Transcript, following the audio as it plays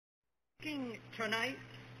Reading tonight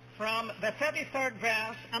from the 33rd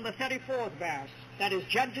verse and the 34th verse, that is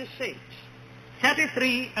Judges 6,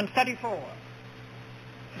 33 and 34.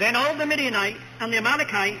 Then all the Midianites and the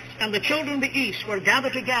Amalekites and the children of the east were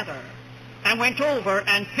gathered together and went over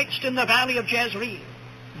and pitched in the valley of Jezreel.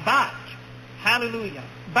 But, hallelujah,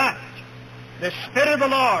 but the Spirit of the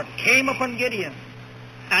Lord came upon Gideon,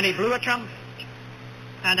 and he blew a trumpet,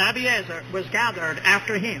 and Abiezer was gathered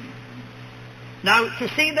after him. Now, to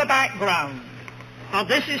see the background of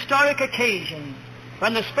this historic occasion,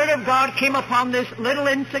 when the Spirit of God came upon this little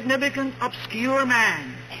insignificant, obscure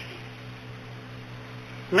man,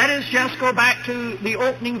 let us just go back to the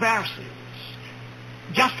opening verses,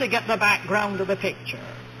 just to get the background of the picture.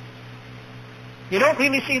 You don't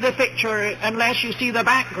really see the picture unless you see the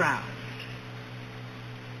background.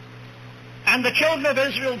 And the children of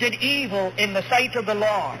Israel did evil in the sight of the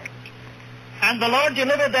Lord. And the Lord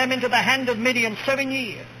delivered them into the hand of Midian 7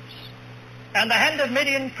 years. And the hand of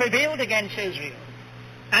Midian prevailed against Israel.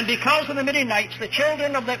 And because of the Midianites, the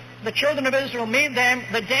children of Israel made them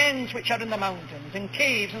the dens which are in the mountains, and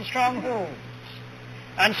caves and strongholds.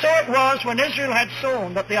 And so it was when Israel had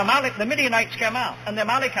sown that the Midianites came up, and the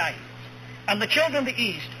Amalekites, and the children of the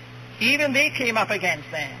east, even they came up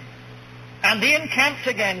against them. And they encamped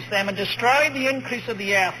against them, and destroyed the increase of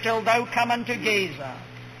the earth, till thou come unto Gaza,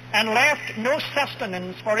 and left no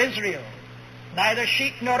sustenance for Israel, neither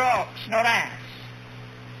sheep nor ox nor ass.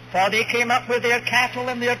 For they came up with their cattle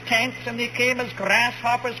and their tents, and they came as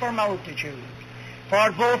grasshoppers for multitude.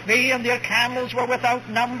 For both they and their camels were without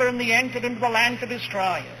number, and they entered into the land to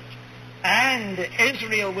destroy it. And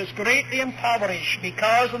Israel was greatly impoverished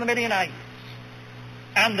because of the Midianites.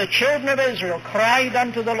 And the children of Israel cried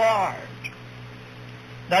unto the Lord.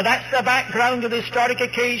 Now that's the background of the historic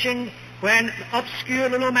occasion when obscure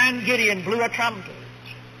little man Gideon blew a trumpet.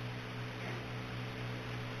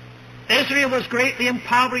 Israel was greatly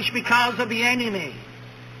impoverished because of the enemy.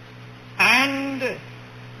 And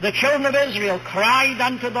the children of Israel cried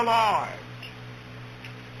unto the Lord.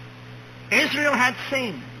 Israel had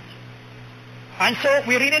sinned. And so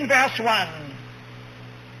we read in verse 1,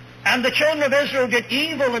 and the children of Israel did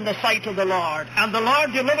evil in the sight of the Lord, and the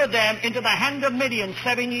Lord delivered them into the hand of Midian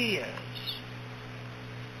 7 years.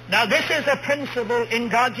 Now this is a principle in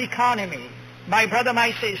God's economy, my brother,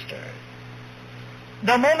 my sister.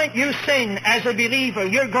 The moment you sin as a believer,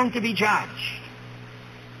 you're going to be judged.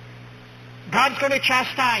 God's going to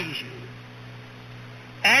chastise you.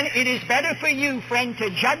 And it is better for you, friend, to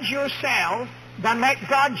judge yourself than let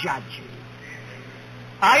God judge you.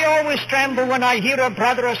 I always tremble when I hear a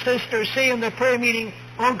brother or sister say in the prayer meeting,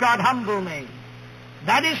 "Oh God, humble me."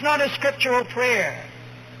 That is not a scriptural prayer.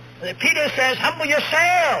 Peter says, "Humble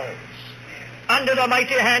yourselves under the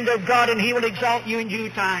mighty hand of God, and He will exalt you in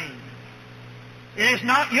due time." It is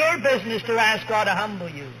not your business to ask God to humble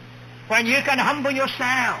you, when you can humble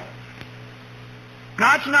yourself.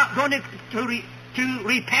 God's not going to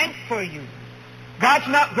repent for you. God's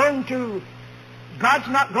not going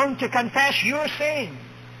to confess your sin.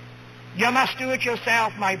 You must do it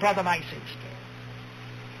yourself, my brother, my sister.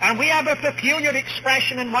 And we have a peculiar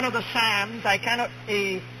expression in one of the Psalms. I cannot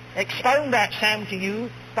expound that Psalm to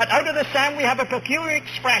you, but out of the Psalm we have a peculiar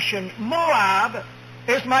expression. Moab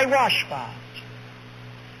is my washpot.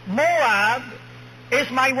 Moab is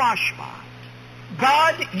my washpot.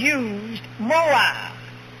 God used Moab,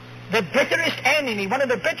 the bitterest enemy, one of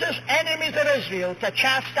the bitterest enemies of Israel, to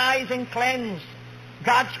chastise and cleanse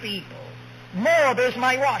God's people. Moab is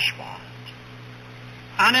my washpot.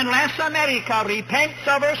 And unless America repents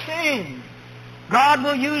of her sin, God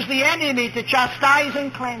will use the enemy to chastise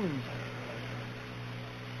and cleanse her.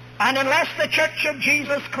 And unless the Church of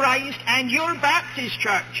Jesus Christ and your Baptist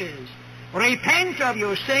churches repent of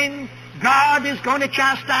your sin, God is going to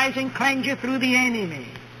chastise and cleanse you through the enemy.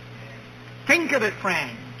 Think of it,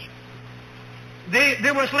 friends.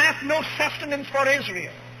 There was left no sustenance for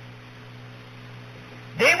Israel.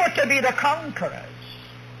 They were to be the conquerors.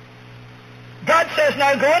 God says,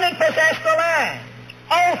 "Now go in and possess the land.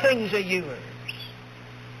 All things are yours."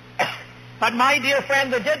 But my dear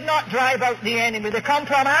friend, they did not drive out the enemy. They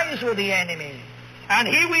compromised with the enemy. And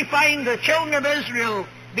here we find the children of Israel,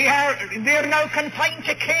 they are now confined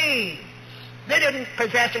to caves. They didn't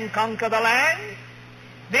possess and conquer the land.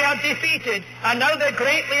 They are defeated, and now they're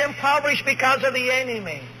greatly impoverished because of the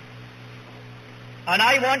enemy. And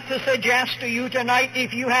I want to suggest to you tonight,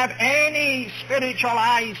 if you have any spiritual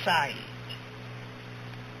eyesight,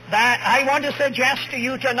 that I want to suggest to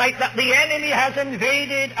you tonight that the enemy has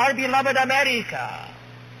invaded our beloved America.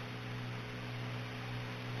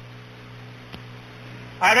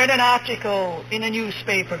 I read an article in a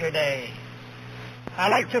newspaper today, I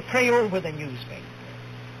like to pray over the newspaper.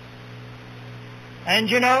 And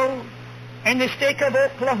you know, in the state of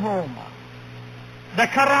Oklahoma, the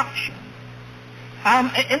corruption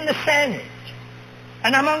in the Senate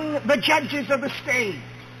and among the judges of the state,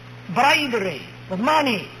 bribery with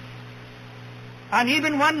money, and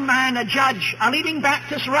even one man, a judge, a leading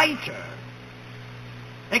Baptist writer,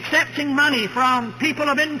 accepting money from people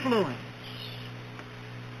of influence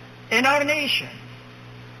in our nation.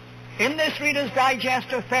 In this Reader's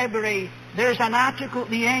Digest of February, there's an article at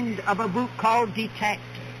the end of a book called Detective.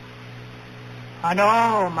 And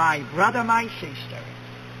oh, my brother, my sister,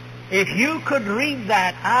 if you could read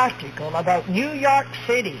that article about New York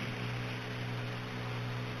City,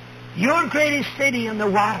 your greatest city in the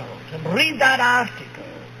world, and read that article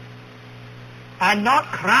and not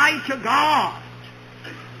cry to God.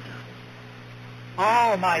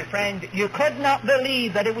 Oh, my friend, you could not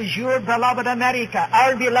believe that it was your beloved America,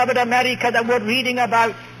 our beloved America that we're reading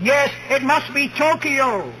about. Yes, it must be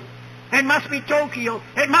Tokyo. It must be Tokyo.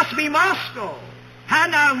 It must be Moscow.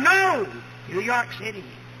 And now, no, New York City.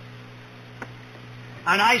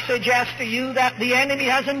 And I suggest to you that the enemy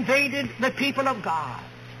has invaded the people of God.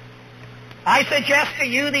 I suggest to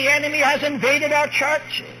you the enemy has invaded our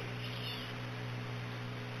churches.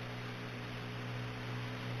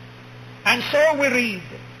 And so we read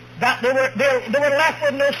that they were left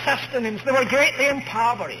with no sustenance. They were greatly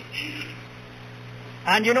impoverished.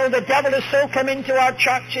 And you know, the devil has so come into our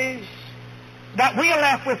churches that we are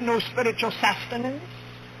left with no spiritual sustenance.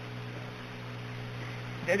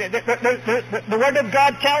 The Word of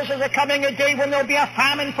God tells us there coming a day when there will be a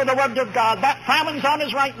famine for the Word of God. That famine's on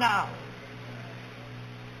us right now.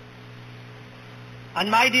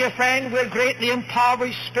 And my dear friend, we're greatly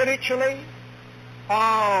impoverished spiritually.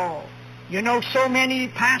 Oh, you know, so many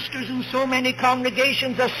pastors and so many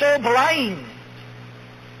congregations are so blind.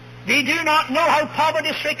 They do not know how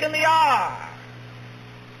poverty-stricken they are.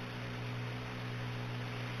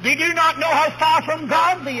 They do not know how far from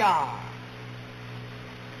God they are.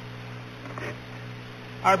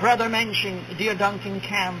 Our brother mentioned dear Duncan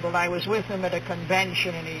Campbell. I was with him at a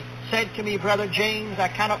convention, and he said to me, Brother James, I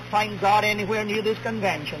cannot find God anywhere near this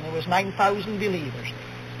convention. There was 9,000 believers.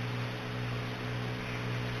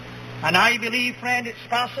 And I believe, friend, it's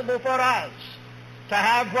possible for us to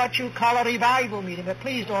have what you call a revival meeting, but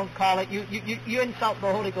please don't call it. You insult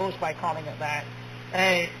the Holy Ghost by calling it that.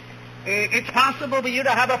 It's possible for you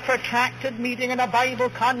to have a protracted meeting and a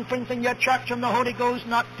Bible conference in your church and the Holy Ghost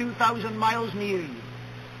not 2,000 miles near you.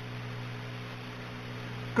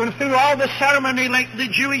 Going through all the ceremony like the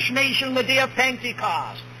Jewish nation the day of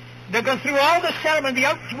Pentecost. They go through all the ceremony, the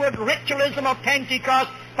outward ritualism of Pentecost,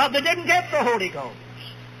 but they didn't get the Holy Ghost.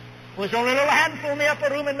 It was only a little handful in the upper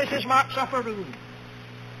room in Mrs. Mark's upper room.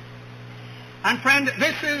 And friend,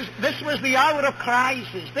 this was the hour of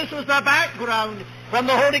crisis. This was the background when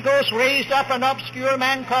the Holy Ghost raised up an obscure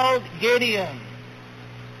man called Gideon.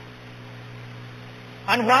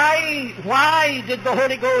 And why did the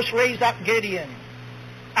Holy Ghost raise up Gideon?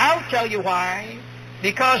 I'll tell you why.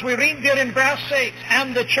 Because we read there in verse 6,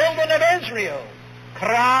 and the children of Israel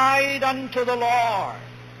cried unto the Lord.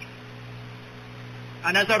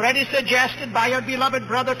 And as already suggested by our beloved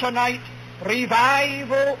brother tonight,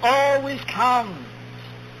 revival always comes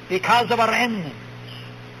because of a remnant.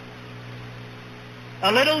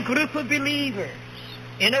 A little group of believers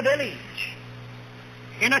in a village,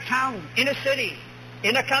 in a town, in a city,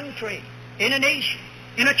 in a country, in a nation,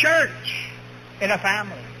 in a church, in a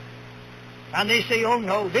family. And they say, oh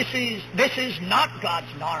no, this is not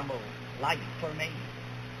God's normal life for me.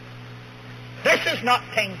 This is not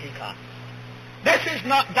Pentecost. This is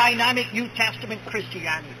not dynamic New Testament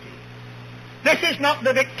Christianity. This is not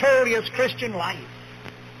the victorious Christian life.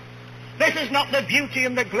 This is not the beauty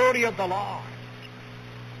and the glory of the Lord.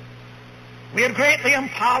 We are greatly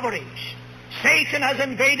impoverished. Satan has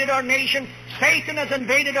invaded our nation. Satan has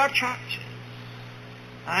invaded our churches.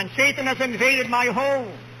 And Satan has invaded my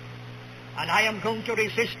home. And I am going to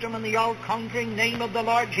resist him in the all-conquering name of the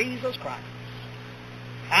Lord Jesus Christ.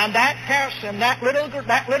 And that person, that little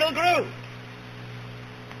group,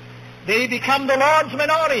 they become the Lord's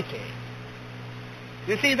minority.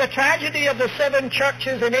 You see, the tragedy of the 7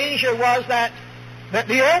 churches in Asia was that the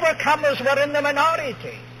overcomers were in the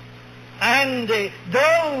minority. And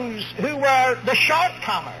those who were the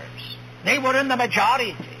shortcomers, they were in the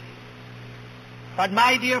majority. But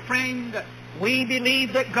my dear friend, we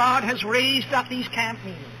believe that God has raised up these camp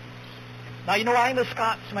meetings. Now, you know, I'm a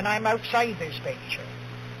Scotsman. I'm outside this picture.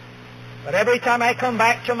 But every time I come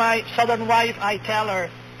back to my southern wife, I tell her,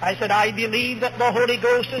 I said, I believe that the Holy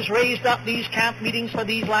Ghost has raised up these camp meetings for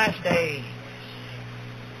these last days.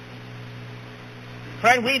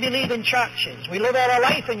 Friend, we believe in churches. We live our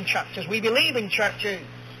life in churches. We believe in churches.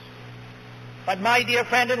 But my dear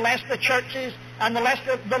friend, unless the churches and unless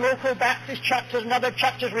the local Baptist churches and other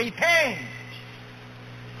churches repent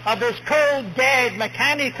of this cold, dead,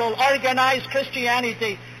 mechanical, organized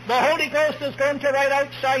Christianity, the Holy Ghost is going to write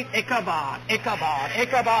outside, Ichabod, Ichabod,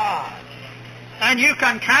 Ichabod. And you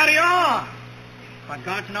can carry on. But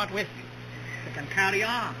God's not with you. You can carry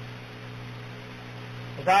on.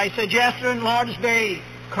 As I suggested in Lord's Day,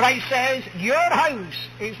 Christ says, your house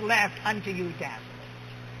is left unto you desolate.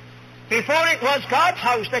 Before it was God's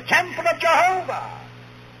house, the temple of Jehovah.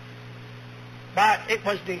 But it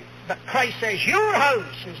was but Christ says, your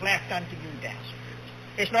house is left unto you desolate.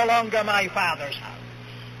 It's no longer my Father's house.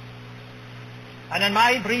 And in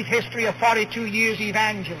my brief history of 42 years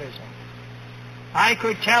evangelism, I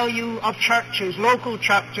could tell you of churches, local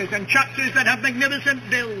churches, and churches that have magnificent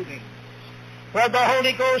buildings, where the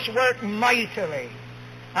Holy Ghost worked mightily.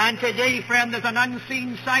 And today, friend, there's an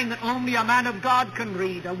unseen sign that only a man of God can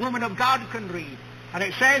read, a woman of God can read. And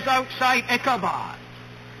it says outside, Ichabod.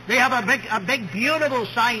 They have a big, beautiful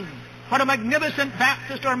sign. What a magnificent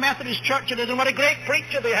Baptist or Methodist church it is, and what a great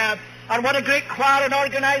preacher they have, and what a great choir and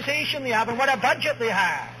organization they have, and what a budget they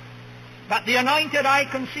have. But the anointed eye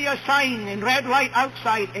can see a sign in red light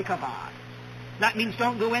outside Ichabod. That means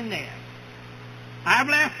don't go in there. I've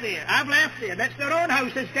left there. I've left there. That's their own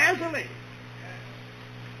house. It's desolate.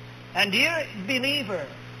 And dear believer,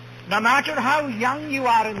 no matter how young you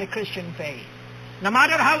are in the Christian faith, no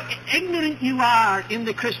matter how ignorant you are in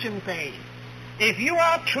the Christian faith, if you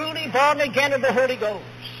are truly born again of the Holy Ghost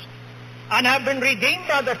and have been redeemed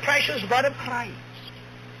by the precious blood of Christ,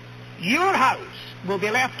 your house will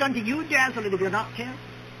be left unto you desolate if you're not careful.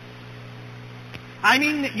 I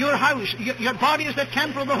mean, your house, your body is the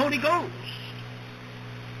temple of the Holy Ghost.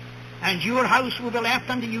 And your house will be left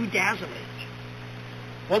unto you desolate.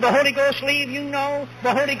 Will the Holy Ghost leave you? No.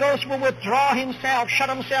 The Holy Ghost will withdraw himself, shut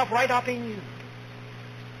himself right up in you.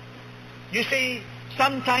 You see,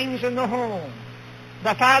 sometimes in the home,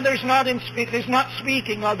 the father is not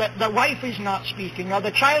speaking, or the wife is not speaking, or the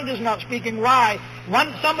child is not speaking. Why?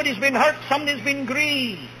 Somebody's been hurt, somebody's been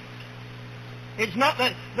grieved. It's not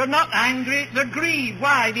that they're not angry, they're grieved.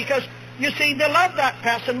 Why? Because, you see, they love that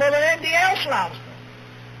person more than anybody else loves them.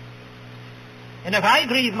 And if I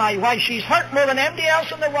grieve my wife, she's hurt more than anybody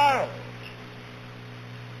else in the world.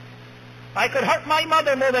 I could hurt my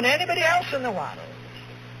mother more than anybody else in the world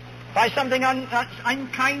by something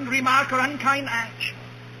unkind remark or unkind action.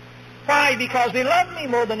 Why? Because they love me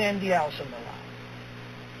more than anybody else in the world.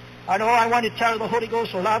 I know I want to tell the Holy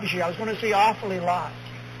Ghost loves you. I was going to say awfully lot.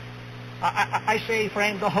 I say,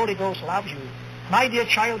 friend, the Holy Ghost loves you. My dear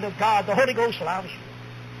child of God, the Holy Ghost loves you.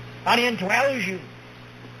 And He indwells you.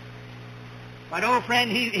 But, oh, friend,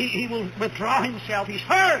 he will withdraw himself. He's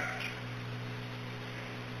hurt.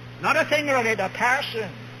 Not a thing or a person.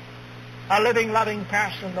 A living, loving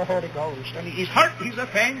person, the Holy Ghost. And he's hurt, he's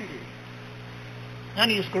offended. And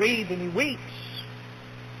he's grieved and he weeps.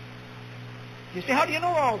 You see, how do you know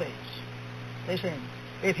all this? Listen,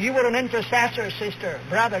 if you were an intercessor, sister,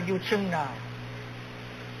 brother, you would soon know.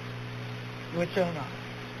 You would soon know.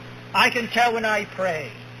 I can tell when I pray.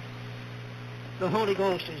 The Holy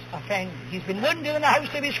Ghost is offended. He's been wounded in the house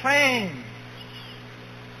of his friend.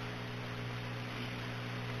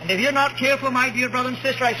 And if you're not careful, my dear brother and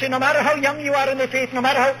sister, I say, no matter how young you are in the faith, no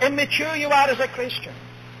matter how immature you are as a Christian,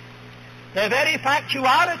 the very fact you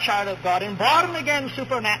are a child of God and born again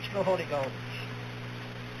supernatural Holy Ghost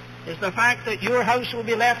is the fact that your house will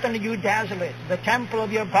be left unto you desolate, the temple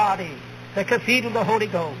of your body, the cathedral of the Holy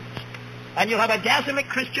Ghost. And you'll have a desolate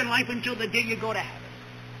Christian life until the day you go to heaven.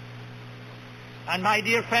 And my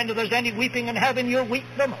dear friend, if there's any weeping in heaven, you'll weep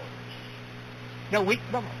the most. You'll weep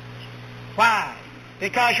the most. Why?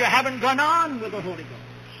 Because you haven't gone on with the Holy Ghost.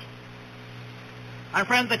 And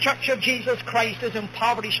friend, the Church of Jesus Christ is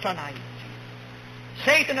impoverished tonight.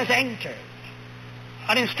 Satan has entered.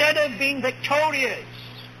 And instead of being victorious,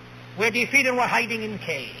 we're defeated and we're hiding in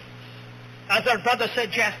caves. As our brother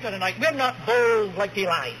suggested tonight, we're not bold like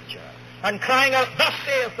Elijah and crying out, thus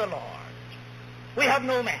saith the Lord. We have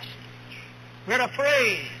no message. We're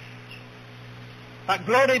afraid. But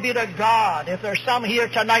glory be to God, if there's some here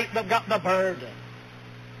tonight that got the burden.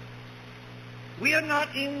 We are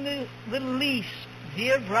not in the least,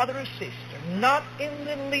 dear brother or sister, not in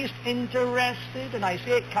the least interested, and I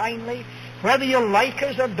say it kindly, whether you like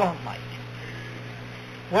us or don't like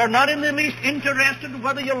it. We're not in the least interested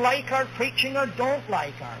whether you like our preaching or don't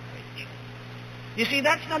like our preaching. You see,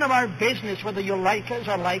 that's none of our business whether you like us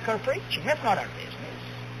or like our preaching. That's not our business.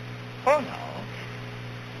 Oh, no.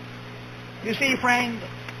 You see, friend,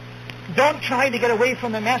 Don't try to get away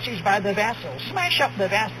from the message by the vessel. Smash up the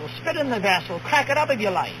vessel, spit in the vessel, crack it up if you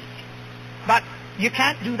like. But you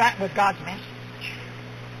can't do that with God's message.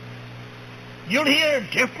 You'll hear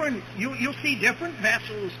you'll see different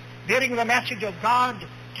vessels bearing the message of God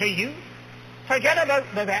to you. Forget about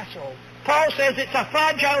the vessel. Paul says it's a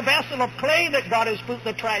fragile vessel of clay that God has put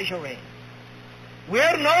the treasure in.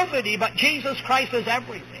 We're nobody, but Jesus Christ is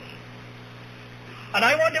everything. And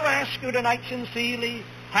I want to ask you tonight sincerely,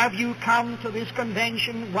 have you come to this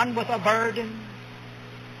convention one with a burden?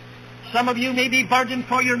 Some of you may be burdened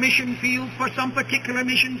for your mission field, for some particular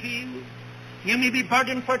mission field. You may be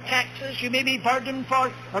burdened for Texas. You may be burdened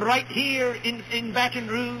for right here in Baton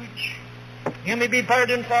Rouge. You may be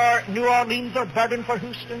burdened for New Orleans or burdened for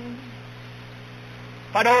Houston.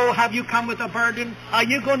 But oh, have you come with a burden? Are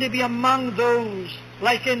you going to be among those,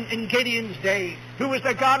 like in Gideon's day, who was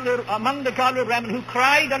among the godly remnant who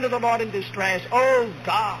cried unto the Lord in distress, "Oh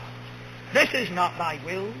God, this is not thy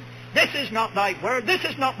will. This is not thy word. This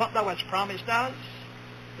is not what thou hast promised us.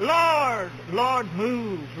 Lord, Lord,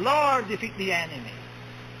 move. Lord, defeat the enemy."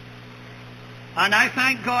 And I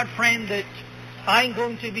thank God, friend, that I'm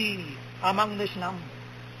going to be among this number.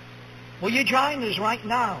 Will you join us right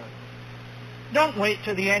now? Don't wait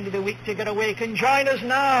till the end of the week to get awakened. Join us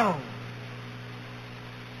now.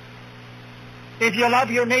 If you love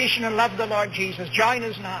your nation and love the Lord Jesus, join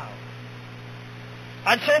us now.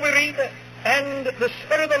 And so we read that, and the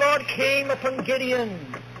Spirit of the Lord came upon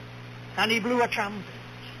Gideon, and he blew a trumpet.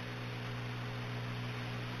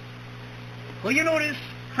 Well, you notice,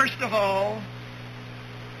 first of all,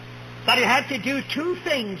 that he had to do two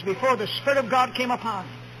things before the Spirit of God came upon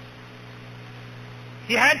him.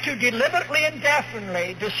 He had to deliberately and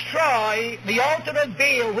definitely destroy the altar of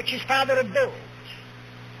Baal which his father had built.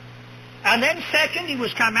 And then second, he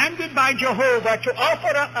was commanded by Jehovah to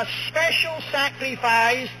offer up a special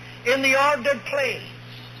sacrifice in the ordered place.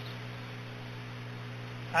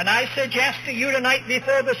 And I suggest to you tonight,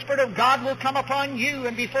 before the Spirit of God will come upon you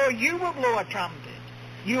and before you will blow a trumpet,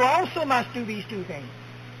 you also must do these two things.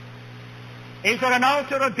 Is there an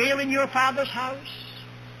altar of Baal in your father's house?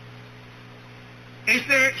 Is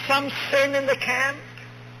there some sin in the camp?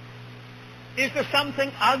 Is there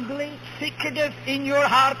something ugly, secretive in your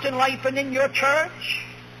heart and life and in your church?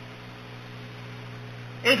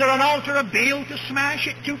 Is there an altar of Baal to smash?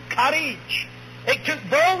 It took courage. It took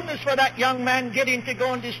boldness for that young man Gideon to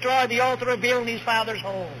go and destroy the altar of Baal in his father's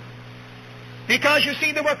home. Because, you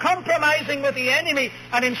see, they were compromising with the enemy,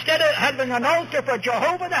 and instead of having an altar for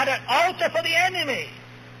Jehovah, they had an altar for the enemy.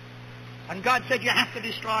 And God said, you have to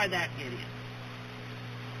destroy that, Gideon.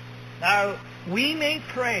 Now, we may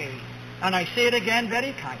pray, and I say it again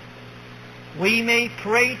very kindly, we may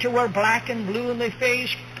pray till we're black and blue in the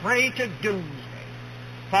face, pray to doomsday,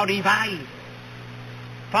 for revival,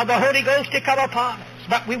 for the Holy Ghost to come upon us,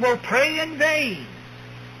 but we will pray in vain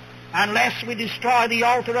unless we destroy the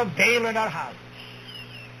altar of Baal in our house.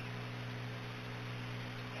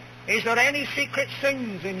 Is there any secret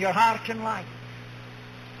sins in your heart and life?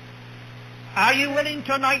 Are you willing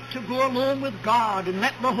tonight to go alone with God and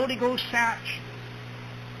let the Holy Ghost search?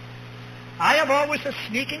 I have always a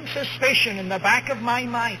sneaking suspicion in the back of my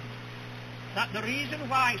mind that the reason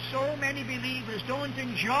why so many believers don't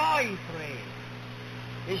enjoy prayer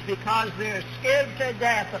is because they're scared to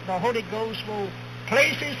death that the Holy Ghost will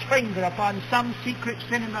place his finger upon some secret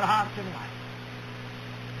sin in their heart and life.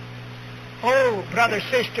 Oh, brother,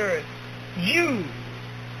 sister, you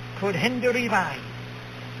could hinder revival.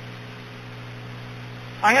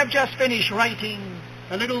 I have just finished writing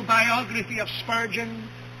a little biography of Spurgeon,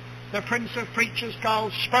 the Prince of Preachers,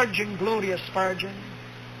 called Spurgeon, Glorious Spurgeon.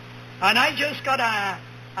 And I just got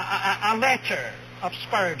a letter of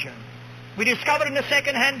Spurgeon. We discovered in a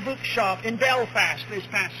second-hand bookshop in Belfast this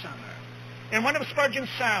past summer, in one of Spurgeon's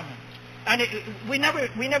sermons. And we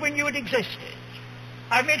never knew it existed.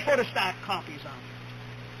 I've made photostat copies of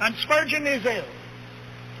it. And Spurgeon is ill.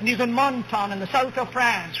 And he's in Monton in the south of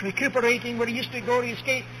France, recuperating where he used to go to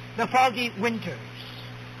escape the foggy winters.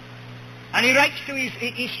 And he writes to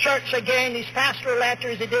his church again, his pastoral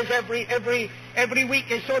letters, he does every week,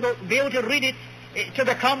 so they'll be able to read it to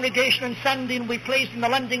the congregation on Sunday and be placed in the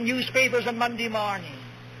London newspapers on Monday morning.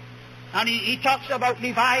 And he talks about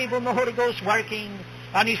revival and the Holy Ghost working.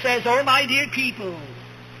 And he says, oh, my dear people,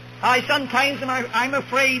 sometimes I'm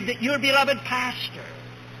afraid that your beloved pastor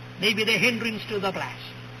may be the hindrance to the blessing.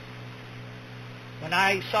 When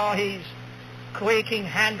I saw his quaking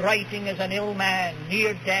handwriting as an ill man,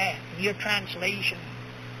 near death, near translation,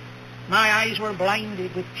 my eyes were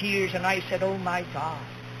blinded with tears, and I said, oh my God,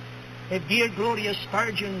 If dear glorious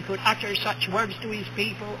Spurgeon could utter such words to his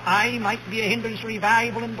people, I might be a hindrance,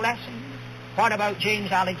 revival, and blessing. What about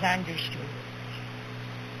James Alexander Stewart?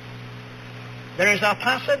 There is a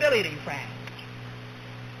possibility, friends,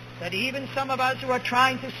 that even some of us who are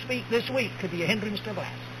trying to speak this week could be a hindrance to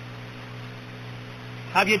blessing.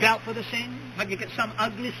 Have you dealt with a sin? Have you got some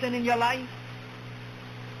ugly sin in your life?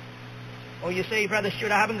 Or you say, Brother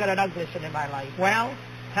Stewart, I haven't got an ugly sin in my life. Well,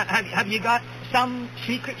 have you got some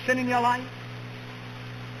secret sin in your life?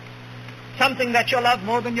 Something that you love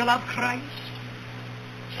more than you love Christ?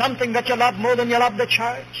 Something that you love more than you love the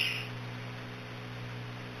church?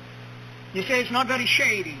 You say it's not very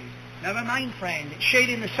shady. Never mind, friend. It's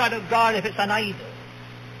shady in the sight of God if it's an idol.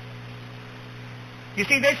 You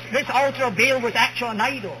see, this altar of Baal was actually an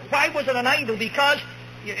idol. Why was it an idol? Because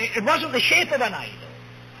it wasn't the shape of an idol.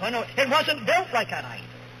 Oh, no, it wasn't built like an idol.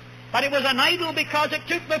 But it was an idol because it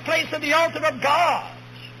took the place of the altar of God.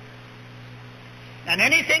 And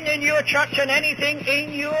anything in your church and anything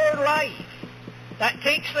in your life that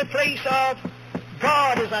takes the place of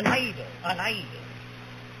God is an idol. An idol.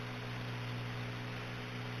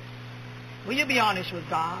 Will you be honest with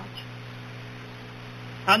God?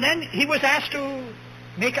 And then he was asked to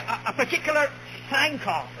make a particular thank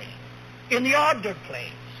offering in the ordered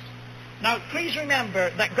place. Now, please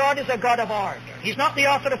remember that God is a God of order. He's not the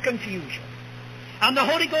author of confusion. And the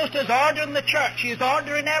Holy Ghost is order in the church. He is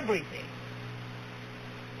order in everything.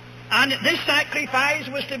 And this sacrifice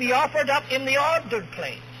was to be offered up in the ordered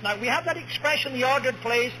place. Now, we have that expression, the ordered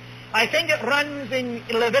place. I think it runs in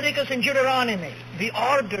Leviticus and Deuteronomy, the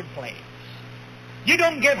ordered place. You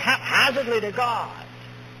don't give haphazardly to God.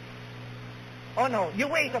 Oh, no, you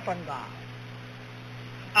wait upon God.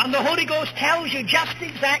 And the Holy Ghost tells you just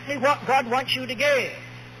exactly what God wants you to give.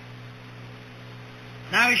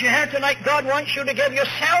 Now, as you heard tonight, God wants you to give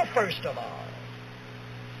yourself first of all.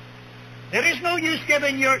 There is no use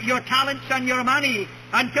giving your talents and your money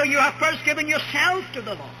until you have first given yourself to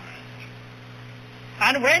the Lord.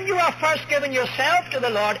 And when you have first given yourself to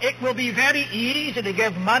the Lord, it will be very easy to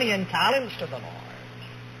give money and talents to the Lord.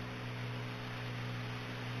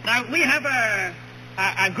 Now, we have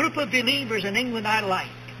a group of believers in England I like.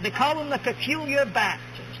 They call them the Peculiar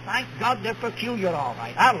Baptists. Thank God they're peculiar, all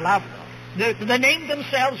right. I love them. They name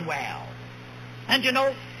themselves well. And you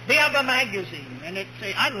know, they have a magazine, and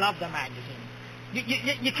I love the magazine.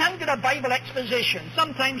 You can't get a Bible exposition.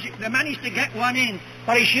 Sometimes they manage to get one in,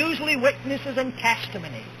 but it's usually witnesses and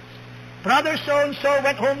testimonies. Brother so-and-so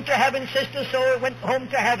went home to heaven, sister so went home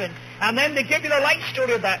to heaven. And then they give you the life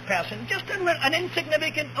story of that person. Just an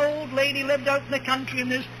insignificant old lady lived out in the country in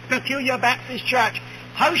this Peculiar Baptist church.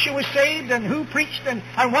 How she was saved and who preached and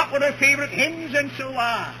what were her favorite hymns and so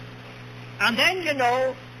on. And then, you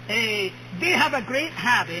know, they have a great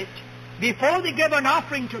habit. Before they give an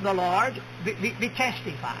offering to the Lord, they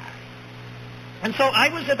testify. And so I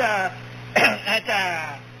was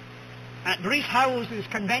at Rees Howell's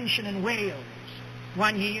convention in Wales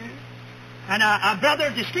one year, and a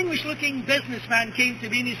brother, distinguished-looking businessman came to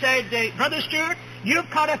me and he said, Brother Stewart, you've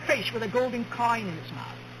caught a fish with a golden coin in its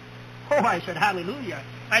mouth. Oh, I said, hallelujah.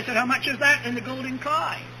 I said, how much is that in the golden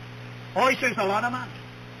coin? Oh, he says, a lot of money.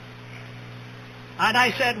 And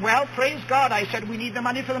I said, well, praise God. I said, we need the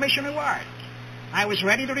money for the missionary work. I was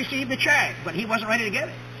ready to receive the check, but he wasn't ready to give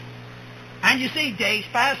it. And you see, days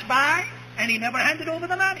passed by, and he never handed over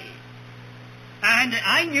the money. And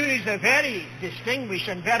I knew he was a very distinguished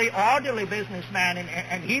and very orderly businessman,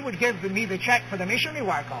 and he would give me the check for the missionary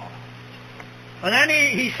work all right. And then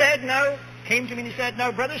he said, came to me and he said,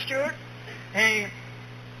 now, Brother Stewart,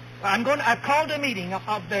 I've called a meeting of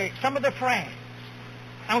some of the friends.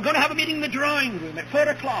 And we're going to have a meeting in the drawing room at 4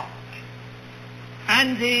 o'clock.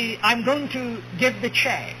 And I'm going to give the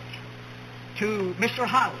check to Mr.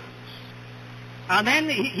 Howells. And then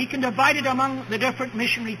he can divide it among the different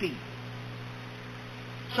missionary people.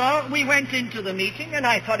 So we went into the meeting, and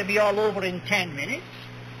I thought it'd be all over in 10 minutes.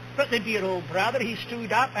 But the dear old brother, he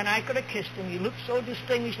stood up, and I could have kissed him. He looked so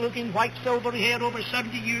distinguished, looking white, silver hair, over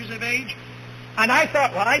 70 years of age. And I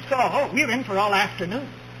thought, we're in for all afternoon.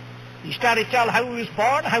 He started to tell how he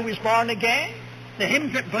was born again, the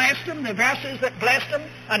hymns that blessed him, the verses that blessed him,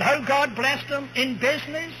 and how God blessed him in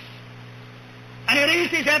business. And he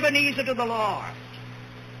raised his Ebenezer to the Lord.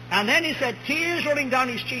 And then he said, tears rolling down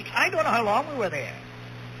his cheeks. I don't know how long we were there.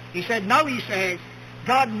 He said, he says,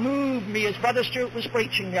 God moved me as Brother Stewart was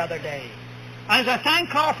preaching the other day. As a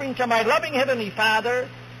thank offering to my loving Heavenly Father,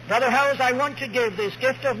 Brother Howells, I want to give this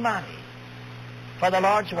gift of money for the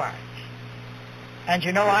Lord's work. And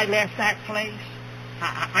you know, I left that place.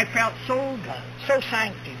 I felt so good, so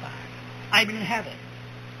sanctified. I'm in heaven.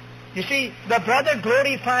 You see, the brother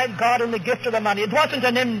glorified God in the gift of the money. It wasn't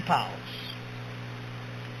an impulse.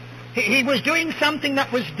 He was doing something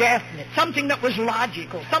that was definite, something that was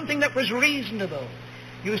logical, something that was reasonable.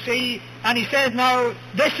 You see, and he says, now,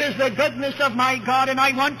 this is the goodness of my God, and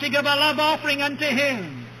I want to give a love offering unto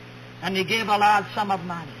Him. And he gave a large sum of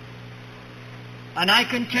money. And I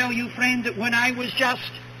can tell you, friend, that when I was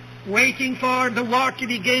just waiting for the war to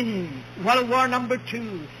begin, World War number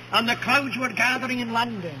 2, and the crowds were gathering in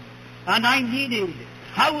London, and I needed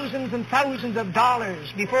thousands and thousands of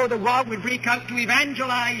dollars before the war would break out to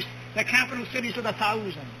evangelize the capital cities of the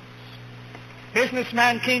thousands.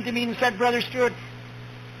 Businessman came to me and said, Brother Stewart,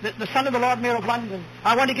 the son of the Lord Mayor of London,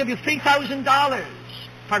 I want to give you $3,000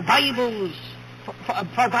 for Bibles,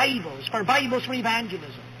 for Bibles for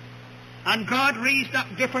evangelism. And God raised up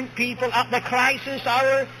different people at the crisis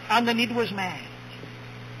hour, and the need was met.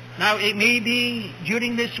 Now, it may be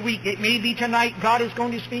during this week, it may be tonight, God is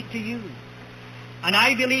going to speak to you. And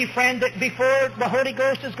I believe, friend, that before the Holy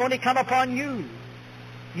Ghost is going to come upon you,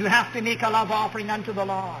 you have to make a love offering unto the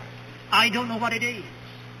Lord. I don't know what it is.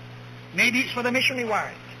 Maybe it's for the missionary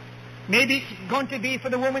work. Maybe it's going to be for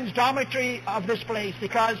the women's dormitory of this place,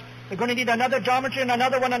 because they're going to need another dormitory and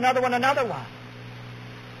another one, another one, another one.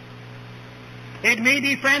 It may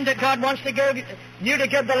be, friend, that God wants to give you to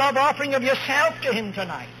give the love offering of yourself to Him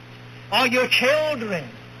tonight, or your children.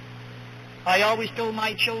 I always told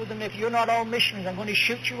my children, if you're not all missionaries, I'm going to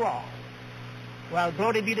shoot you all. Well,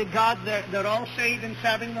 glory be to God, they're all saved and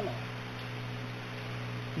serving the Lord.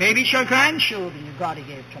 Maybe it's your grandchildren you've got to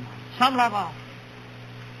give tonight. Some love offering.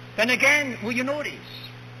 Then again, will you notice,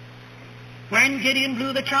 when Gideon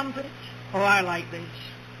blew the trumpet, oh, I like this.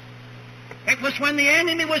 It was when the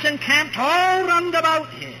enemy was encamped all round about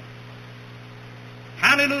him.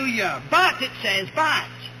 Hallelujah. But, it says, but.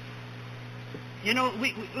 You know,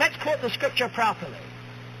 let's quote the Scripture properly.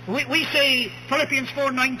 We say, Philippians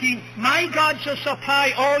 4:19, my God shall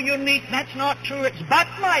supply all your need. That's not true. It's, but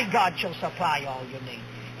my God shall supply all your need.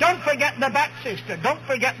 Don't forget the but, sister. Don't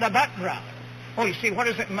forget the but, brother. Oh, you see, what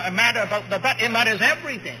does it matter about the but? It matters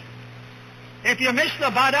everything. If you miss the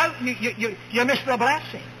but out, you miss the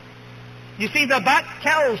blessing. You see, the but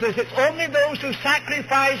tells us it's only those who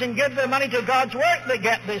sacrifice and give their money to God's work that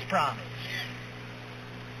get this promise.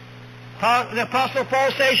 The Apostle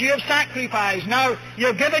Paul says, you have sacrificed. Now,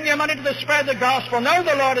 you've given your money to the spread of the gospel. Now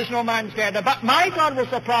the Lord is no man's debtor, but my God will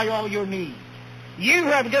supply all your needs. You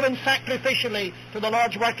have given sacrificially to the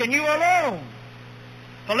Lord's work, and you alone.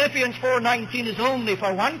 Philippians 4:19 is only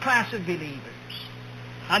for one class of believers.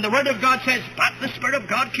 And the Word of God says, but the Spirit of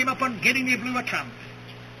God came upon Gideon, he blew a trumpet.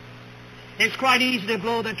 It's quite easy to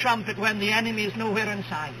blow the trumpet when the enemy is nowhere in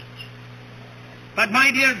sight. But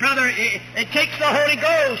my dear brother, it takes the Holy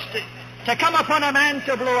Ghost to come upon a man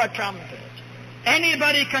to blow a trumpet.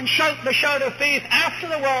 Anybody can shout the shout of faith after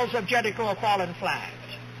the walls of Jericho have fallen flat.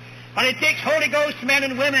 But it takes Holy Ghost men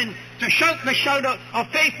and women to shout the shout of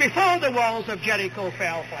faith before the walls of Jericho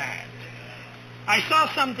fell flat. I saw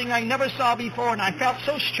something I never saw before, and I felt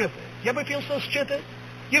so stupid. You ever feel so stupid?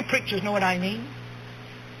 You preachers know what I mean.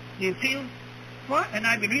 You feel, what? And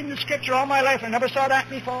I've been reading the Scripture all my life. I never saw that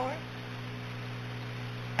before.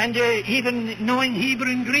 And even knowing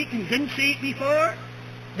Hebrew and Greek and didn't see it before.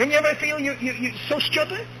 Didn't you ever feel you're so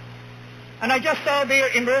stupid? And I just saw there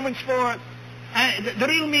in Romans 4, the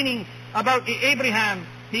real meaning about Abraham,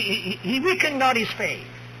 he weakened not his faith.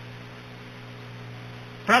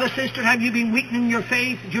 Brother, sister, have you been weakening your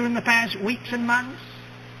faith during the past weeks and months?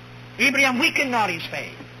 Abraham weakened not his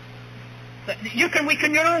faith. You can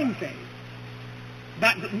weaken your own faith.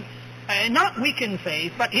 But not weaken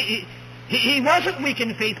faith, but he wasn't weak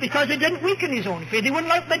in faith because he didn't weaken his own faith. He wouldn't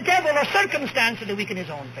let the devil or circumstances to weaken his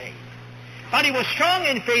own faith. But he was strong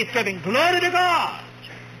in faith, giving glory to God,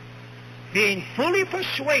 being fully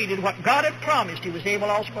persuaded what God had promised he was able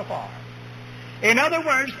also to perform. In other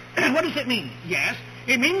words, what does it mean? Yes,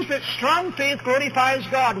 it means that strong faith glorifies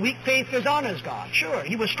God, weak faith dishonors God. Sure,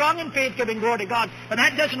 he was strong in faith, giving glory to God, but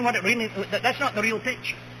that's not the real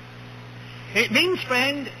picture. It means,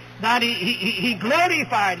 friend, that he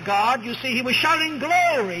glorified God. You see, he was shouting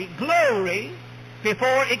glory, glory,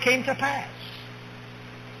 before it came to pass.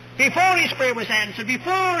 Before his prayer was answered,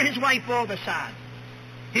 before his wife bore the son,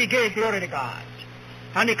 he gave glory to God.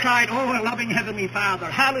 And he cried, oh, loving Heavenly Father,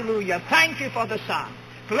 hallelujah, thank you for the Son.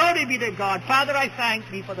 Glory be to God. Father, I thank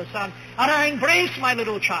thee for the Son. And I embrace my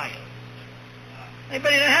little child.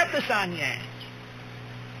 Anybody don't have the Son yet?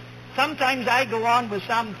 Sometimes I go on with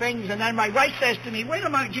some things, and then my wife says to me, wait a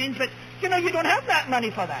minute, James, but, you don't have that money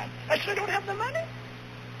for that. I said, I don't have the money?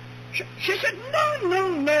 She said,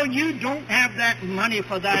 no, you don't have that money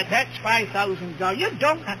for that. That's $5,000. You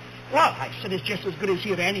don't have... Well, I said, it's just as good as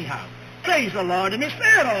here anyhow. Praise the Lord, and it's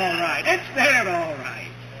there all right. It's there all right.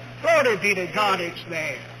 Glory be to God, it's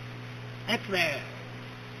there. It's there.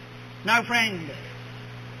 Now, friend,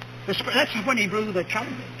 that's when he blew the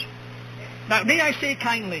trumpet. Now, may I say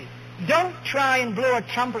kindly, don't try and blow a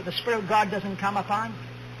trumpet the Spirit of God doesn't come upon you.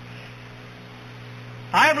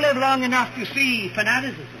 I've lived long enough to see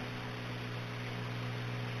fanaticism.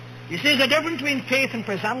 You see, there's a difference between faith and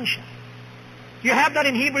presumption. You have that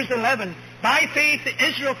in Hebrews 11. By faith,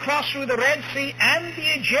 Israel crossed through the Red Sea, and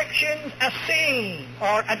the Egyptians essaying,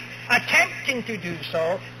 or attempting to do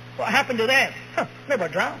so. What happened to them? They were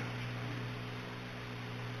drowned.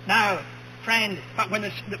 Now, friend, but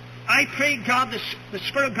when I pray God, the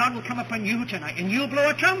Spirit of God will come upon you tonight, and you'll blow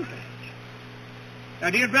a trumpet. Now,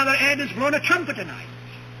 dear Brother Ed is blowing a trumpet tonight.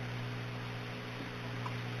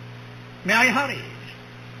 May I hurry?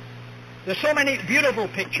 There's so many beautiful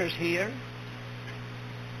pictures here.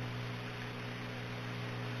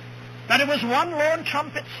 That it was one lone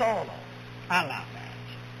trumpet solo. I love that.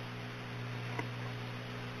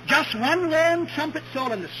 Just one lone trumpet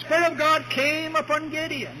solo. And the Spirit of God came upon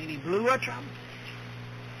Gideon, and he blew a trumpet.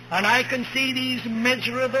 And I can see these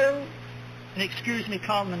miserable, and excuse me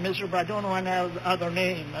calling them miserable, I don't know any other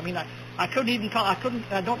name. I mean, I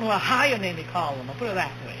don't know a higher name to call them. I'll put it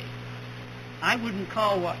that way. I wouldn't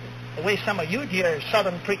call the way some of you dear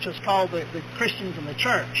Southern preachers call the Christians in the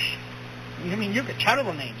church. I mean, you get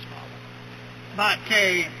terrible names for them. But,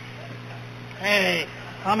 I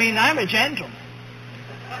mean, I'm a gentleman.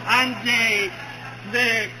 And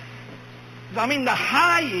the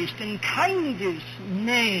highest and kindest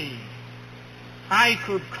name I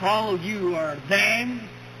could call you or them,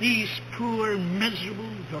 these poor,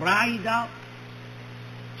 miserable, dried up,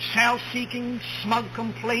 self-seeking, smug,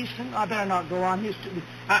 complacent. I better not go on.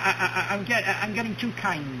 I'm getting too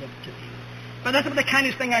kind to you. But that's the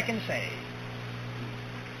kindest thing I can say.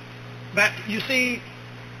 But you see,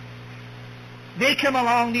 they come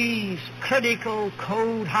along, these critical,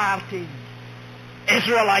 cold-hearted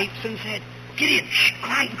Israelites, and said, Gideon, shh,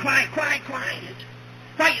 quiet.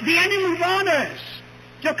 Right, the enemy will want us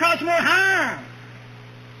to cause more harm.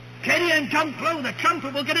 Gideon, don't blow the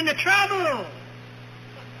trumpet, we'll get into trouble.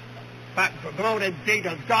 But glory be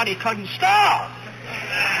to God, he couldn't stop.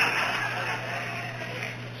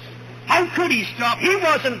 How could he stop? He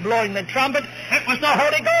wasn't blowing the trumpet. It was the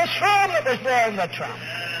Holy Ghost from that was blowing the trumpet.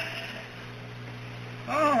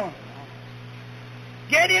 Oh.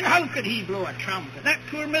 Gideon, how could he blow a trumpet? That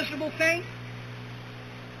poor miserable thing?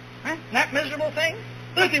 Huh? That miserable thing?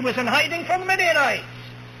 Look, he was in hiding from the Midianites.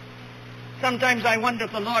 Sometimes I wonder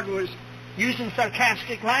if the Lord was using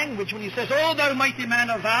sarcastic language when he says, "Oh, thou mighty man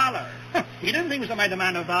of valor." He didn't think he was a mighty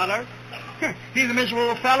man of valor. He, the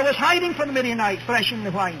miserable fellow, was hiding from the Midianites, threshing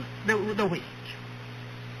the wheat.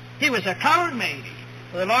 He was a coward, maybe.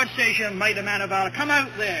 Well, the Lord says, "You mighty man of valor, come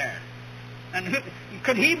out there." And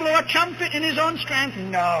could he blow a trumpet in his own strength?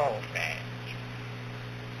 No, friend.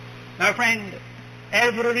 Now, friend,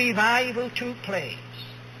 every revival took place.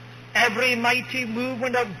 Every mighty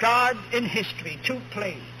movement of God in history took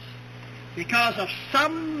place because of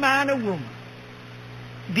some man or woman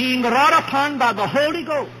being wrought upon by the Holy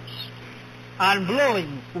Ghost and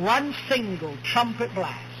blowing one single trumpet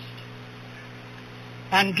blast.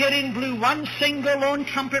 And Gideon blew one single lone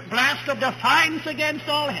trumpet blast of defiance against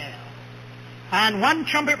all hell, and one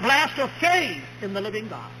trumpet blast of faith in the living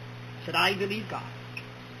God. Said, "I believe God."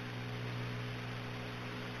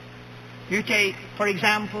 You take, for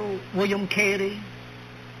example, William Carey.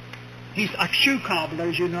 He's a shoe cobbler,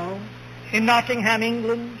 as you know, in Nottingham,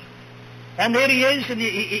 England. And there he is in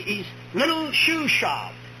his little shoe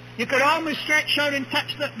shop. You could almost stretch out and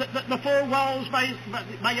touch the four walls by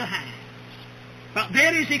your hands. But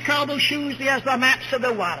there as he cobbles shoes, he has the maps of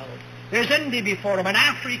the world. There's India before him, and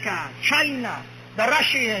Africa, China, the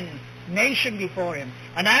Russian nation before him.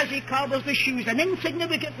 And as he cobbles the shoes, an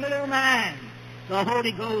insignificant little man, the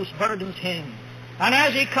Holy Ghost burdens him. And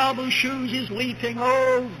as he cobbles shoes, he's weeping,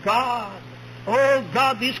 "Oh God,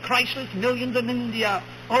 these Christless millions in India.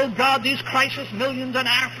 Oh God, these Christless millions in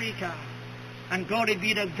Africa." And glory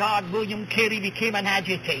be to God, William Carey became an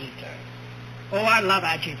agitator. Oh, I love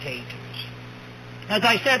agitators. As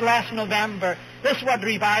I said last November, this word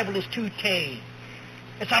revival is too tame.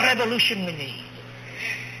 It's a revolution we need.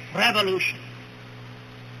 Revolution.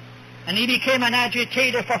 And he became an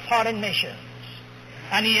agitator for foreign missions.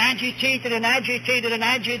 And he agitated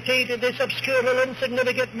this obscure little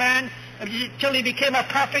insignificant man until he became a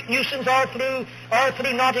perfect nuisance all through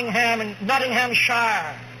Nottingham and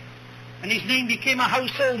Nottinghamshire. And his name became a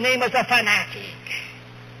household name as a fanatic.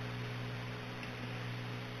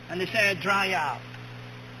 And they said, "Dry up."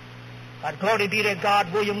 But glory be to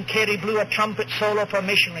God, William Carey blew a trumpet solo for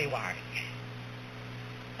missionary work.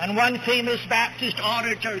 And one famous Baptist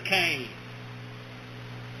orator came.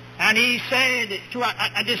 And he said to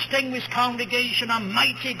a distinguished congregation, a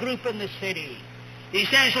mighty group in the city, he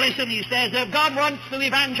says, listen, he says, if God wants to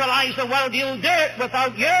evangelize the world, He'll do it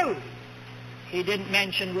without you. He didn't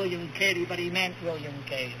mention William Carey, but he meant William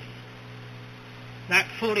Carey. That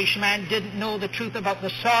foolish man didn't know the truth about the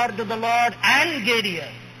sword of the Lord and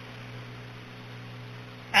Gideon.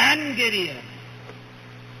 And Gideon.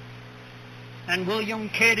 And William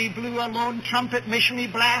Carey blew a lone trumpet missionary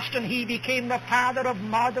blast, and he became the father of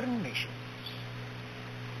modern missions.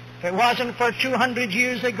 If it wasn't for 200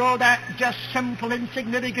 years ago, that just simple,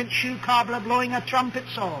 insignificant shoe cobbler blowing a trumpet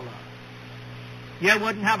solo, you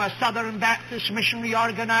wouldn't have a Southern Baptist missionary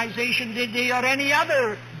organization today or any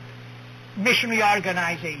other missionary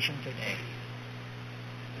organization today.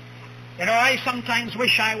 You know, I sometimes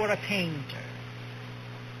wish I were a painter,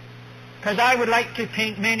 because I would like to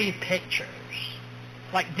paint many pictures,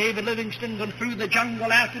 like David Livingstone going through the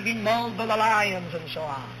jungle after being mauled by the lions and so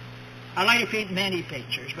on. I like to paint many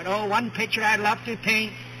pictures, but one picture I'd love to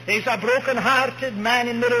paint is a broken-hearted man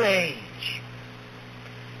in middle age.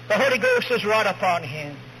 The Holy Ghost has wrought upon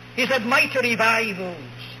him. He's had mighty revivals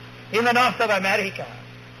in the north of America,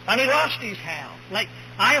 and he lost his health. Like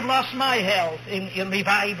I have lost my health in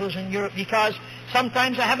revivals in Europe, because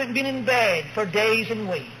sometimes I haven't been in bed for days and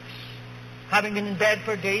weeks. Haven't been in bed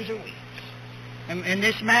for days or weeks. And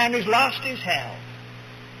this man has lost his health.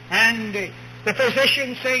 And the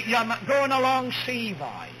physicians say, you're going a long sea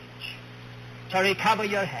voyage to recover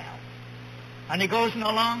your health. And he goes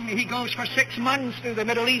for 6 months through the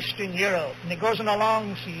Middle East and Europe, and he goes on a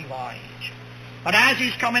long sea voyage. But as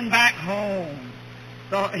he's coming back home,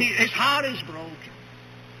 his heart is broken.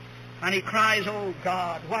 And he cries, oh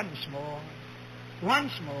God, once more,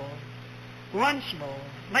 once more, once more,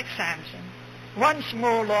 like Samson. Once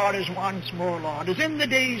more, Lord, is once more, Lord, as in the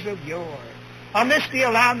days of yore. On this dear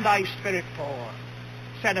land thy spirit pour,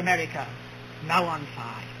 said America, now on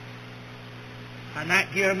fire. And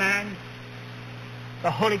that dear man,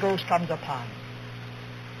 the Holy Ghost comes upon him.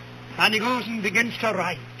 And he goes and begins to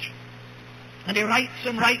write. And he writes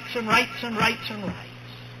and writes and writes and writes and writes.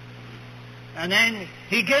 And then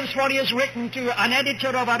he gives what he has written to an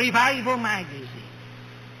editor of a revival magazine,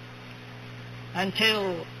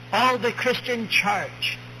 until all the Christian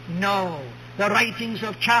church know the writings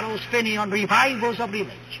of Charles Finney on revivals of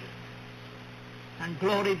religion. And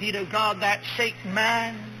glory be to God, that sick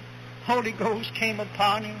man, Holy Ghost came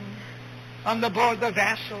upon him on the board of the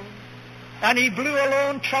vessel, and he blew a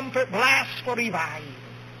lone trumpet blast for revival.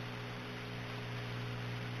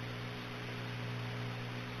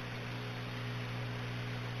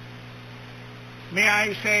 May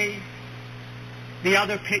I say, the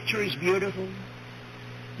other picture is beautiful.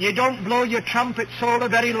 You don't blow your trumpet solo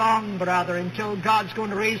very long, brother, until God's going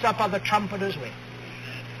to raise up other trumpeters with you.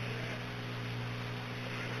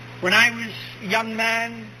 When I was a young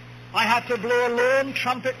man, I had to blow a lone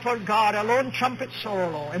trumpet for God, a lone trumpet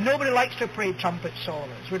solo. And nobody likes to play trumpet solos.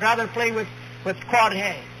 We'd rather play with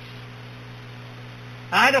quartets.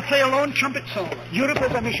 I had to play a lone trumpet solo. Europe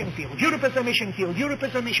is a mission field. Europe is a mission field. Europe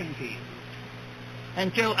is a mission field.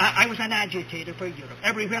 Until I was an agitator for Europe.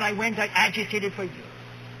 Everywhere I went, I agitated for Europe.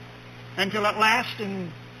 Until at last,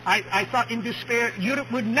 I thought in despair, Europe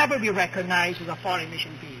would never be recognized as a foreign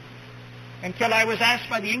mission field. Until I was asked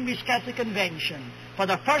by the English Catholic Convention, for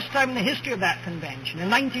the first time in the history of that convention, in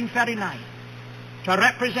 1939, to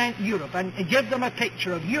represent Europe and give them a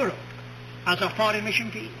picture of Europe as a foreign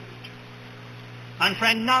mission field. And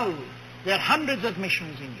friend, now there are hundreds of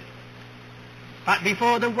missions in Europe. But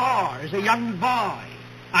before the war, as a young boy,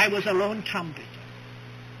 I was a lone trumpeter.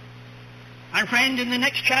 And friend, in the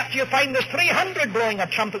next chapter you'll find there's 300 blowing a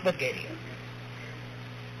trumpet with Gideon.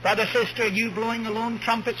 Brother, sister, are you blowing a lone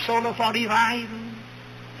trumpet solo for revival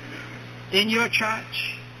in your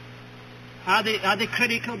church? Are they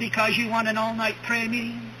critical because you want an all-night prayer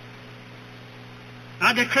meeting?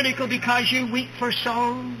 Are they critical because you weep for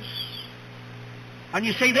souls? And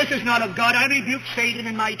you say, this is not of God. I rebuke Satan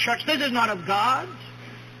in my church. This is not of God.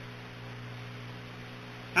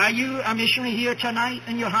 Are you a missionary here tonight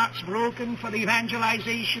and your heart's broken for the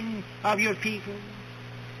evangelization of your people?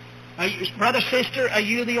 Brother, sister, are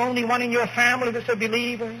you the only one in your family that's a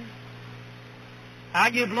believer? Are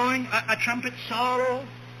you blowing a trumpet sorrow?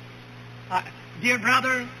 Dear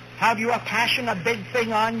brother, have you a passion, a big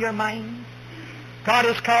thing on your mind? God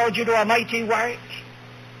has called you to a mighty work.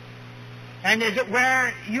 And is it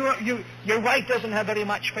where your wife doesn't have very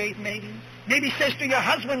much faith, maybe? Maybe, sister, your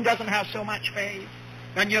husband doesn't have so much faith.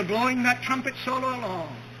 And you're blowing that trumpet solo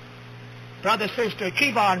along. Brother, sister,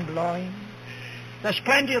 keep on blowing. There's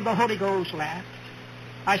plenty of the Holy Ghost left.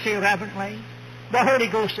 I say reverently, the Holy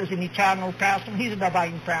Ghost is an eternal person. He's a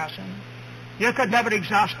divine person. You could never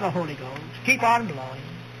exhaust the Holy Ghost. Keep on blowing.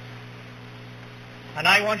 And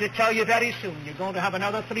I want to tell you very soon, you're going to have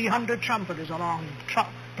another 300 trumpeters along,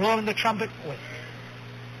 blowing the trumpet with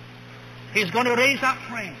you. He's going to raise up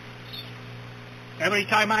friends. Every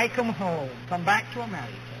time I come home, come back to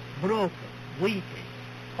America, broken, weeping,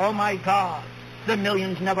 oh my God, the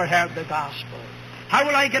millions never heard the gospel. How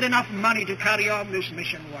will I get enough money to carry on this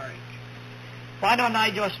mission work? Why don't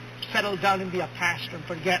I just settle down and be a pastor and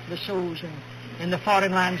forget the souls in the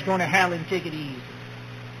foreign lands going to hell and take it easy?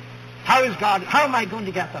 How am I going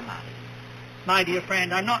to get the money? My dear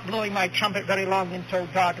friend, I'm not blowing my trumpet very long until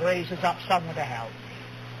God raises up someone to help me.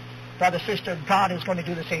 Brother, sister, God is going to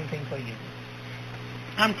do the same thing for you.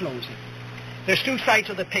 I'm closing. There's two sides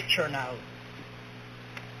of the picture now.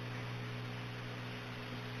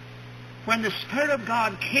 When the Spirit of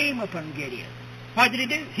God came upon Gideon, what did he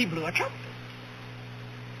do? He blew a trumpet.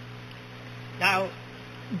 Now,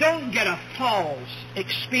 don't get a false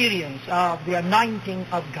experience of the anointing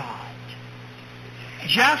of God.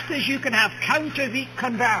 Just as you can have counterfeit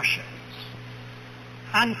conversions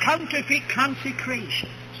and counterfeit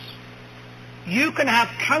consecrations, you can have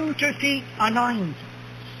counterfeit anointings.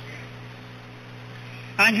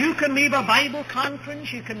 And you can leave a Bible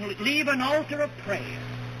conference, you can leave an altar of prayer,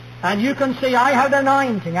 and you can say, I have the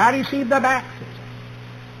anointing, I received the baptism,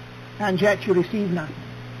 and yet you receive nothing.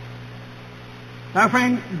 Now,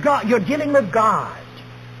 friend, God, you're dealing with God.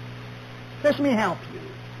 This may help you.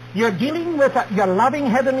 You're dealing with your loving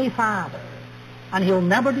Heavenly Father, and He'll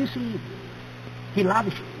never deceive you. He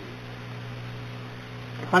loves you.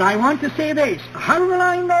 But I want to say this. How will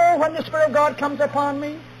I know when the Spirit of God comes upon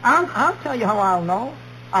me? I'll tell you how I'll know.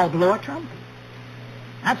 I'll blow a trumpet.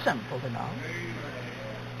 That's simple to know.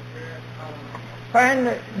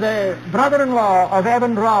 Friend, the brother-in-law of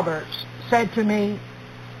Evan Roberts said to me,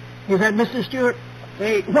 he said, Mr. Stewart,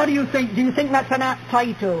 what do you think? Do you think that's an apt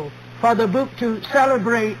title for the book to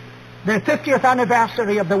celebrate the 50th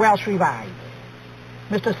anniversary of the Welsh Revival?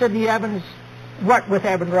 Mr. Sidney Evans worked with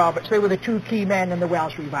Evan Roberts. They were the two key men in the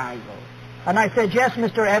Welsh Revival. And I said, yes,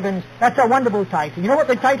 Mr. Evans, that's a wonderful title. You know what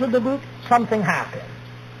they titled the book? Something Happened.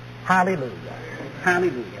 Hallelujah.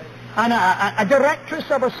 Hallelujah. And a directress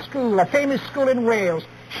of a school, a famous school in Wales,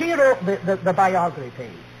 she wrote the biography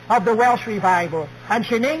of the Welsh Revival, and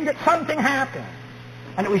she named it Something Happened.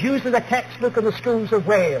 And it was used as a textbook in the schools of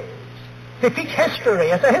Wales to teach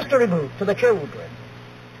history, as a history book to the children.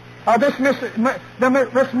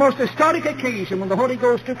 This most historic occasion when the Holy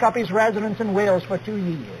Ghost took up His residence in Wales for 2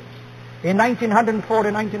 years, in 1904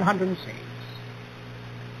 to 1906.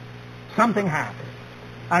 Something happened.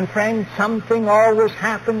 And friends, something always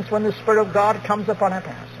happens when the Spirit of God comes upon a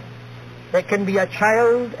person. It can be a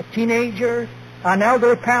child, a teenager, an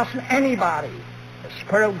elderly person, anybody. The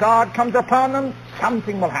Spirit of God comes upon them,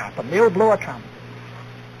 something will happen. They'll blow a trumpet.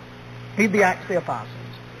 Read the Acts of the Apostles.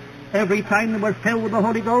 Every time they were filled with the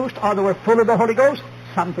Holy Ghost, or they were full of the Holy Ghost,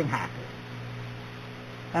 something happened.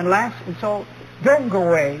 And so don't go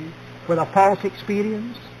away with a false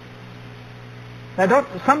experience. Now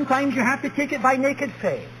sometimes you have to take it by naked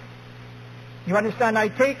faith. You understand? I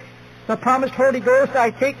take the promised Holy Ghost,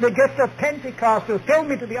 I take the gift of Pentecost to fill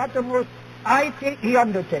me to the uttermost. He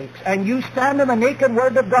undertakes. And you stand in the naked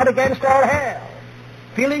Word of God against all hell.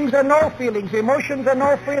 Feelings are no feelings. Emotions are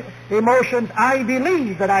no emotions. I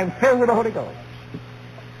believe that I'm filled with the Holy Ghost.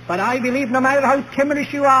 But I believe no matter how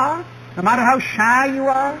timorous you are, no matter how shy you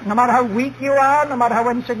are, no matter how weak you are, no matter how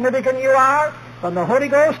insignificant you are, when the Holy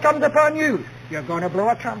Ghost comes upon you, you're going to blow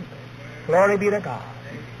a trumpet. Glory be to God.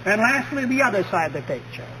 And lastly, the other side of the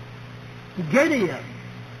picture. Gideon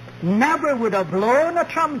never would have blown a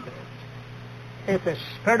trumpet if the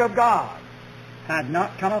Spirit of God had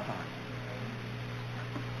not come upon him.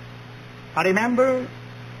 I remember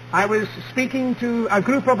I was speaking to a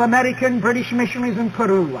group of American British missionaries in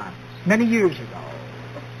Peru once, many years ago.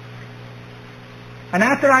 And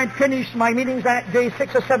after I'd finished my meetings that day,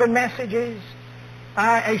 6 or 7 messages,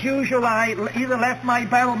 as usual, I either left my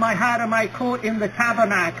Bible, my hat, or my coat in the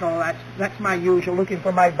tabernacle. That's my usual, looking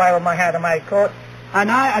for my Bible, my hat, or my coat. And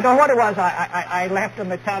I don't know what it was I left in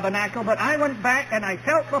the tabernacle, but I went back and I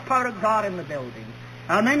felt the power of God in the building.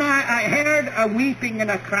 And then I heard a weeping and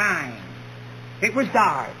a crying. It was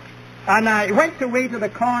dark. And I went away to the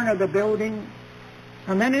corner of the building,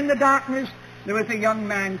 and then in the darkness, there was a young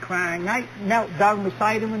man crying. I knelt down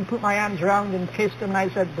beside him and put my arms around him and kissed him, and I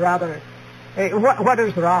said, "Brother, what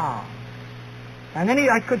is wrong?" And then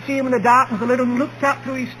I could see him in the darkness a little, and looked up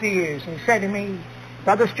through his tears and said to me,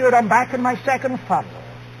 Brother Stewart, I'm back in my second furlough.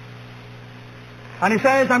 And he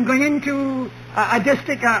says, I'm going into a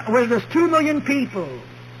district where there's 2 million people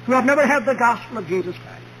who have never heard the gospel of Jesus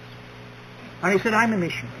Christ. And he said, I'm a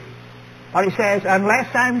missionary. Or he says,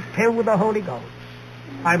 unless I'm filled with the Holy Ghost,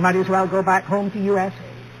 I might as well go back home to USA.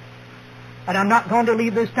 And I'm not going to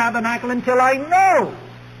leave this tabernacle until I know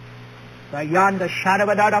beyond the shadow of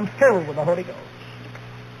a doubt I'm filled with the Holy Ghost.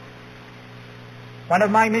 One of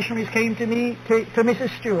my missionaries came to me, to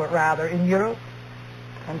Mrs. Stewart, rather, in Europe,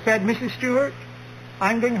 and said, Mrs. Stewart,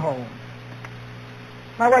 I'm going home.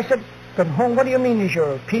 My wife said, going home? What do you mean, is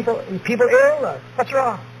your people ill? Or what's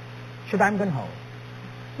wrong? She said, I'm going home.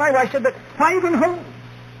 My wife said, but why are you going home?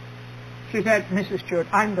 She said, Mrs. Stewart,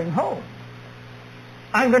 I'm going home.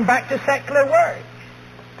 I'm going back to secular work.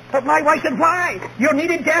 But my wife said, why? You're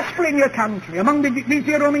needed desperately in your country, among these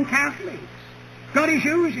dear Roman Catholics. God is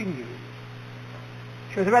using you.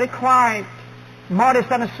 She was a very quiet,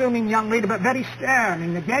 modest, unassuming young lady, but very stern.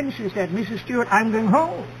 And again she said, Mrs. Stewart, I'm going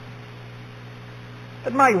home.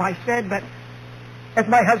 But my wife said, but if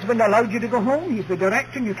my husband allowed you to go home, he's the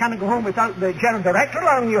director, and you can't go home without the general director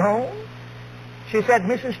allowing you home. She said,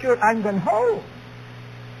 Mrs. Stewart, I'm going home.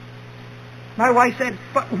 My wife said,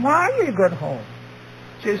 but why are you going home?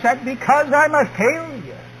 She said, because I'm a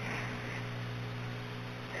failure.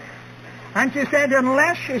 And she said,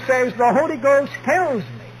 unless, she says, the Holy Ghost fills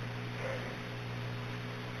me,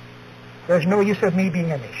 there's no use of me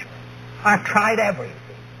being a missionary. I've tried everything.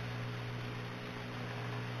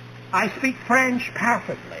 I speak French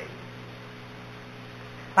perfectly.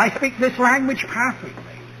 I speak this language perfectly.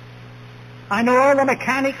 I know all the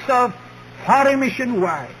mechanics of foreign mission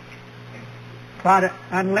work. But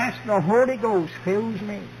unless the Holy Ghost fills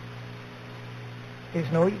me,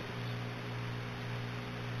 there's no use.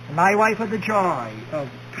 And my wife had the joy of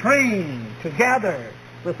praying together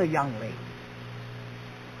with a young lady.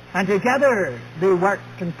 And together they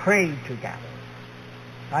worked and prayed together.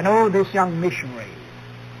 I know this young missionary.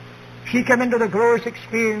 She came into the glorious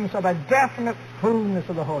experience of a definite fullness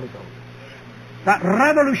of the Holy Ghost that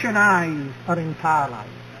revolutionized her entire life.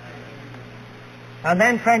 And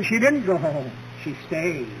then, friends, she didn't go home. She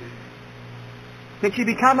stayed. Did she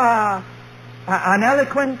become an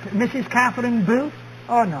eloquent Mrs. Catherine Booth?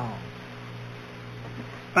 Oh, no.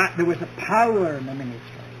 But there was a power in the ministry.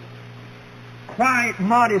 Quiet,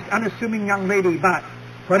 modest, unassuming young lady, but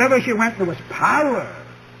wherever she went there was power.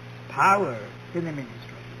 Power in the ministry.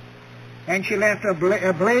 And she left a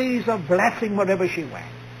blaze of blessing wherever she went.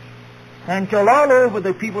 Until all over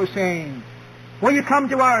the people saying, will you come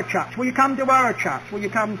to our church? Will you come to our church? Will you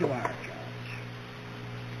come to our church?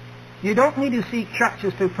 You don't need to seek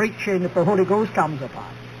churches to preach in if the Holy Ghost comes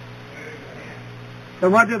upon you. The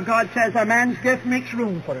Word of God says a man's gift makes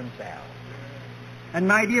room for himself. And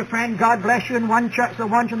my dear friend, God bless you in one church, the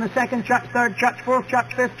one in the second church, third church, fourth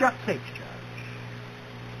church, fifth church, sixth church.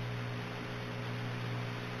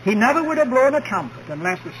 He never would have blown a trumpet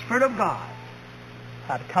unless the Spirit of God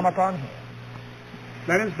had come upon him.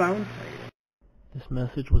 Let us bow and pray. This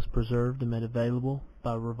message was preserved and made available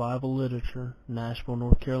by Revival Literature, Nashville,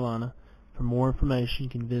 North Carolina. For more information, you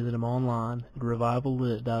can visit them online at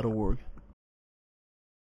revivallit.org.